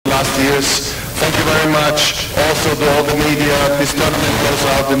last years. Thank you very much also to all the media. This tournament goes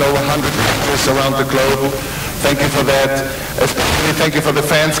out in over 100 countries around the globe. Thank you for that. Especially thank you for the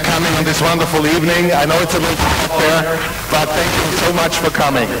fans coming on this wonderful evening. I know it's a little hot there, but thank you so much for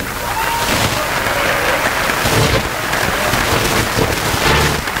coming.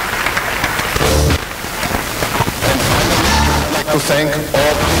 And finally, I'd like to thank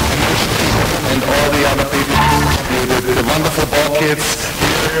all the and all the other people who contributed, the wonderful ball kids.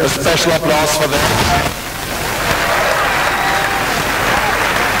 Here, a special applause for them.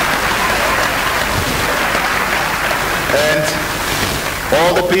 And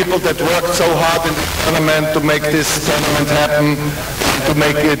all the people that worked so hard in this tournament to make this tournament happen, to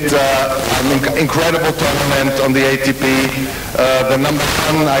make it an incredible tournament on the ATP. The number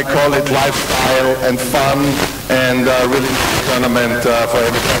one, I call it lifestyle and fun and really tournament for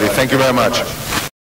everybody. Thank you very much.